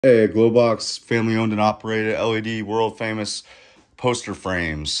Hey, Glowbox, family owned and operated, LED, world famous poster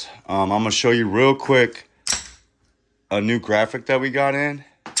frames. I'm going to show you real quick a new graphic that we got in,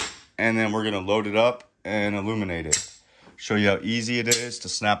 and then we're going to load it up and illuminate it. Show you how easy it is to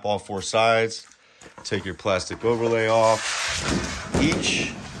snap all four sides. Take your plastic overlay off.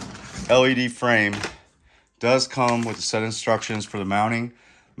 Each LED frame does come with a set of instructions for the mounting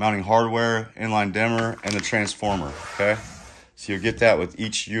hardware, inline dimmer, and the transformer, okay? So you'll get that with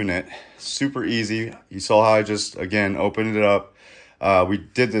each unit. Super easy. You saw how I just, again, opened it up. We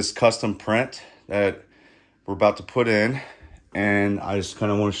did this custom print that we're about to put in, and I just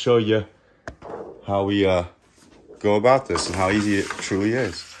kind of want to show you how we go about this and how easy it truly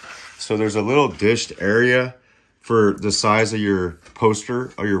is. So there's a little dished area for the size of your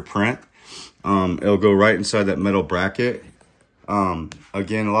poster or your print. It'll go right inside that metal bracket.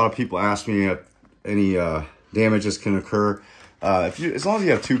 Again, a lot of people ask me if any damages can occur. As long as you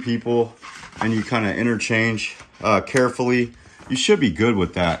have two people and you kind of interchange carefully, you should be good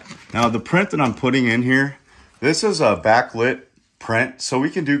with that. Now, the print that I'm putting in here, this is a backlit print, so we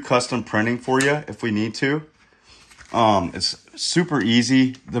can do custom printing for you if we need to. It's super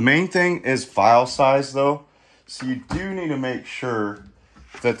easy. The main thing is file size, though. So you do need to make sure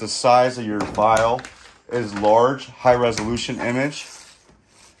that the size of your file is large, high resolution image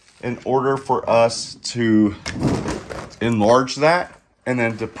in order for us to enlarge that and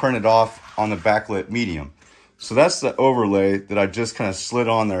then to print it off on the backlit medium. So that's the overlay that I just kind of slid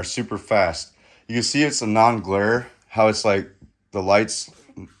on there super fast. You can see it's a non-glare, how it's like the light's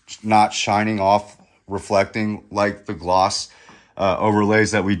not shining off, reflecting like the gloss overlays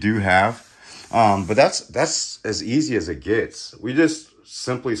that we do have. But that's as easy as it gets. We just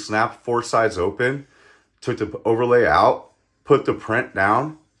simply snap four sides open, took the overlay out, put the print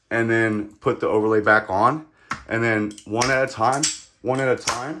down, and then put the overlay back on. And then one at a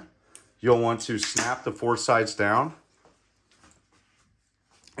time, you'll want to snap the four sides down.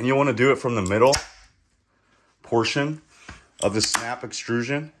 And you'll want to do it from the middle portion of the snap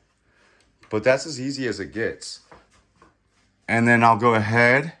extrusion. But that's as easy as it gets. And then I'll go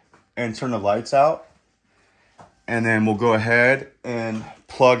ahead and turn the lights out. And then we'll go ahead and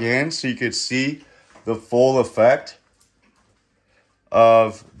plug in so you could see the full effect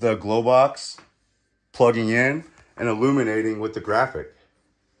of the Glowbox plugging in and illuminating with the graphic.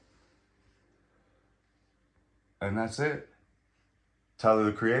 And that's it. Tyler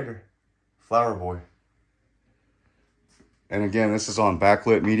the Creator, Flower Boy. And again, this is on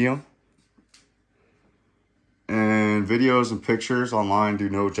backlit medium. And videos and pictures online do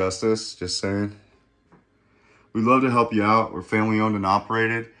no justice, just saying. We'd love to help you out. We're family owned and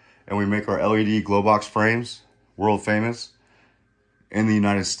operated, and we make our LED Glowbox frames, world famous, in the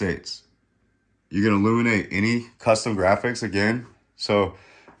United States. You can illuminate any custom graphics again, so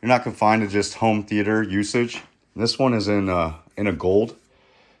you're not confined to just home theater usage. This one is in a gold.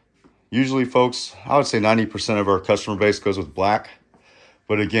 Usually, folks, I would say 90% of our customer base goes with black.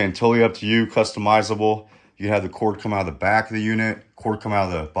 But again, totally up to you, customizable. You have the cord come out of the back of the unit, cord come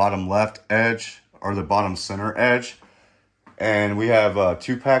out of the bottom left edge or the bottom center edge. And we have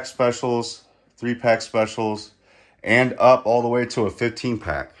 2-pack specials, 3-pack specials, and up all the way to a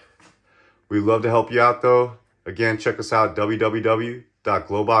 15-pack. We'd love to help you out, though. Again, check us out,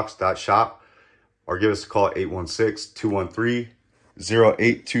 www.glowbox.shop, or give us a call at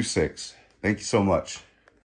 816-213-0826. Thank you so much.